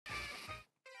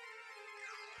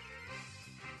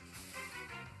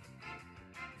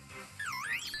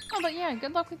but yeah,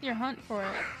 good luck with your hunt for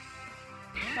it.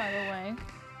 By the way.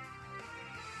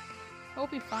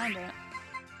 Hope you find it.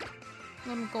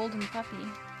 Little golden puppy.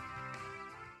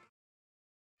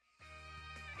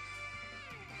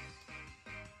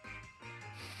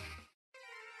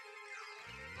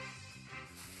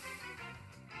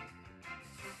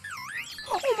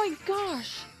 Oh my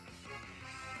gosh!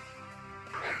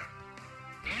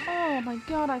 Oh my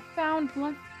god, I found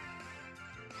one.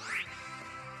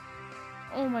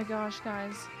 Oh my gosh,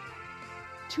 guys.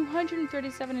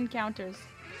 237 encounters.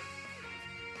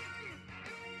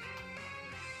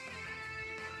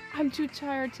 I'm too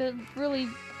tired to really...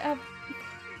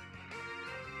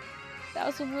 That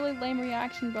was a really lame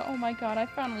reaction, but oh my god, I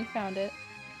finally found it.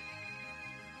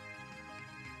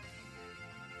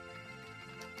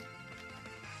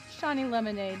 Shiny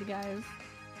lemonade, guys.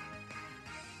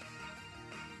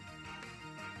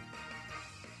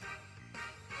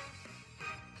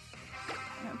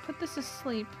 Now put this to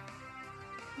sleep.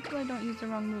 Hopefully I don't use the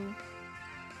wrong move.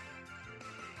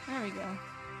 There we go.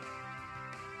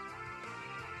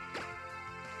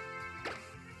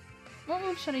 What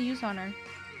move should I use on her?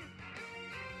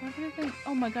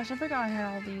 Oh my gosh, I forgot I had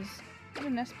all these. Does the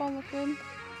nest ball look good?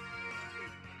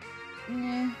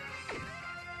 Yeah.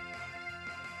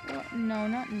 Well, no,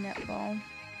 not netball.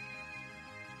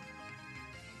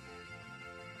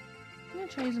 I'm gonna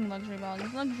try using luxury ball.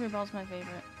 This luxury ball's my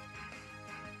favorite.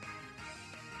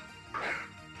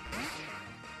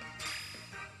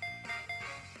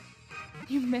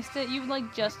 You missed it? You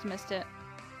like just missed it.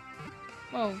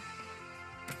 Whoa.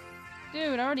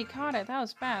 Dude, I already caught it. That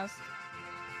was fast.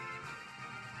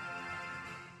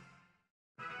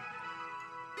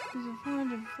 There's a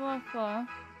 400 fluffa.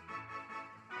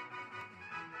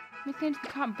 Nicknamed the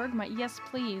cop Bergmite. Yes,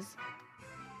 please.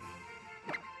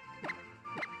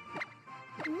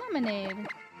 Lemonade.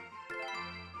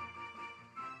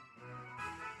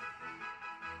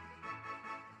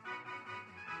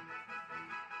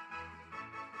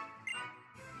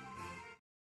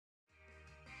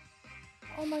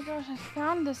 Oh my gosh, I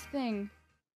found this thing.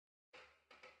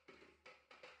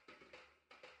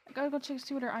 I gotta go check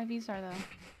see what her IVs are though.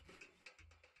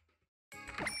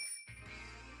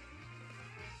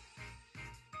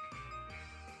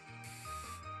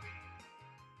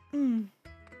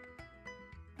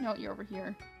 No, you're over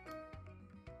here.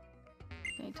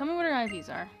 Okay, tell me what her IVs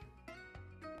are.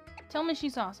 Tell me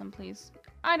she's awesome, please.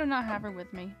 I do not have her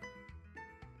with me.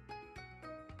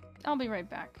 I'll be right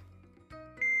back.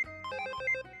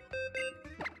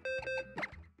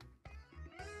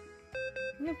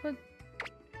 I'm gonna put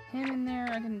him in there.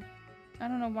 I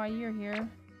don't know why you're here.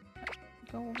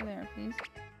 Go over there, please.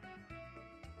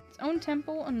 Its own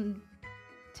tempo and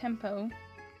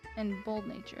bold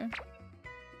nature.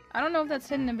 I don't know if that's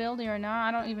hidden ability or not.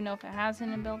 I don't even know if it has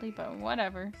hidden ability, but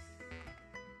whatever.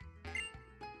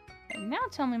 Okay, now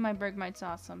tell me my Bergmite's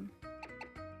awesome.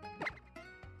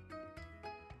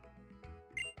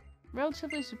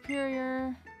 Relatively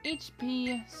superior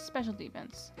HP, special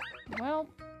defense. Well...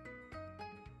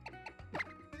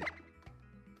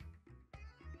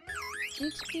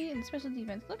 HP and special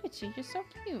defense. Look at you, you're so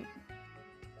cute.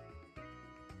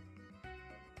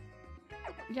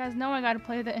 You guys know I gotta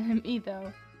play the enemy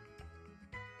though.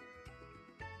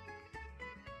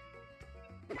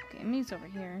 Okay, Mii's over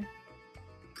here.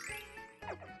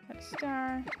 Got a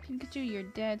star. Pikachu, you're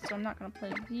dead, so I'm not gonna play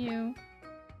with you.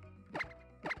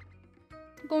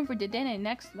 I'm going for Dedenne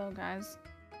next though, guys.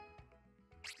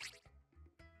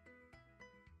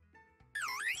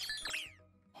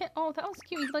 Oh, that was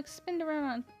cute. He like spinned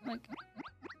around, like.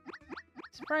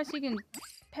 Surprised you can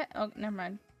pet. Oh, never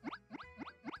mind.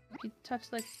 If you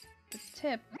touch like the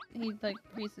tip, he like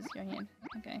freezes your hand.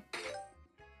 Okay.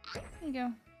 There you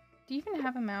go. Do you even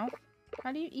have a mouth?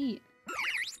 How do you eat?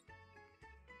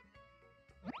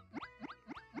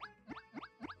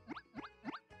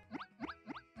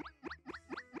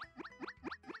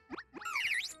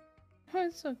 Oh,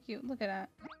 it's so cute. Look at that.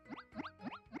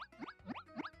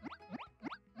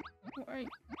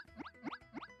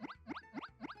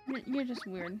 You're just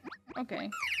weird. Okay.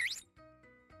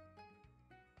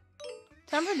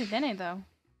 Time for Dedenne, though.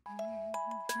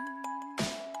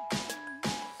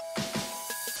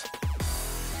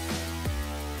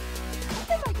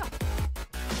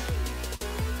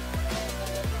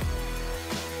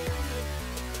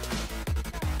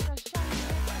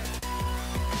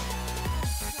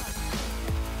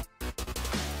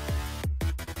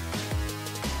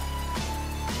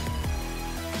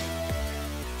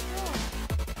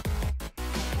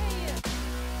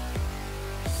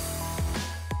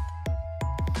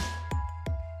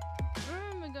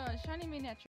 Shiny miniature.